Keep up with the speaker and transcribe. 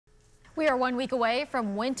We are 1 week away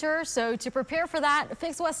from winter, so to prepare for that,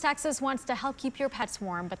 Fix West Texas wants to help keep your pets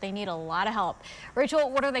warm, but they need a lot of help.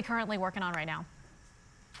 Rachel, what are they currently working on right now?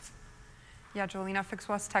 Yeah, Jolena, Fix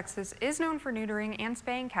West Texas is known for neutering and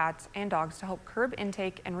spaying cats and dogs to help curb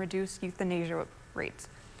intake and reduce euthanasia rates.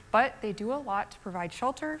 But they do a lot to provide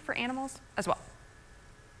shelter for animals as well.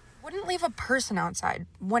 Wouldn't leave a person outside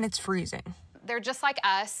when it's freezing. They're just like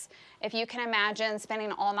us. If you can imagine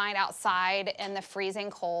spending all night outside in the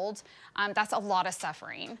freezing cold, that's a lot of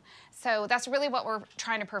suffering. So that's really what we're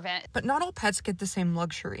trying to prevent. But not all pets get the same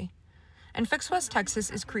luxury. And Fix West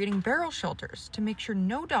Texas is creating barrel shelters to make sure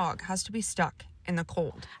no dog has to be stuck in the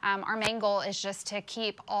cold. Our main goal is just to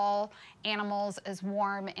keep all animals as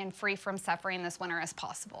warm and free from suffering this winter as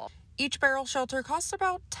possible. Each barrel shelter costs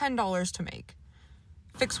about $10 to make.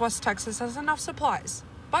 Fix West Texas has enough supplies,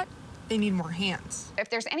 but they need more hands. If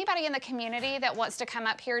there's anybody in the community that wants to come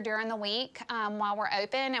up here during the week while we're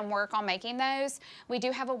open and work on making those, we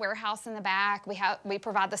do have a warehouse in the back. We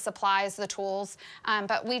provide the supplies, the tools,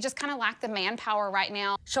 but we just kind of lack the manpower right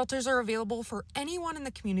now. Shelters are available for anyone in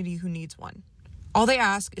the community who needs one. All they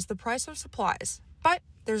ask is the price of supplies, but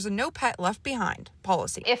there's a no pet left behind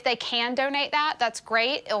policy. If they can donate that, that's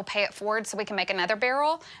great. It'll pay it forward so we can make another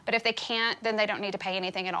barrel. But if they can't, then they don't need to pay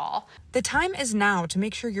anything at all. The time is now to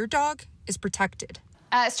make sure your dog is protected.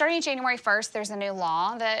 Starting January 1st, there's a new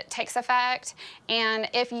law that takes effect. And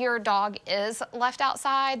if your dog is left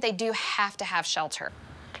outside, they do have to have shelter.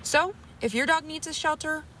 So if your dog needs a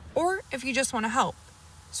shelter, or if you just want to help,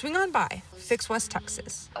 swing on by Fix West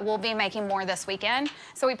Texas. We'll be making more this weekend.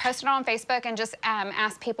 So we posted on Facebook and just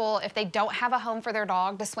asked people if they don't have a home for their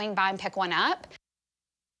dog to swing by and pick one up.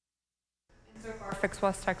 So far, Fix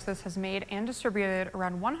West Texas has made and distributed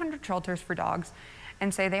around 100 shelters for dogs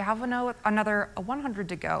and say they have another 100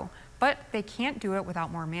 to go, but they can't do it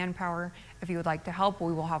without more manpower. If you would like to help,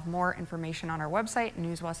 we will have more information on our website,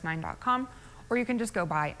 newswest9.com, or you can just go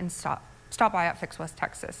by and stop by at Fix West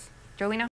Texas. Jolena?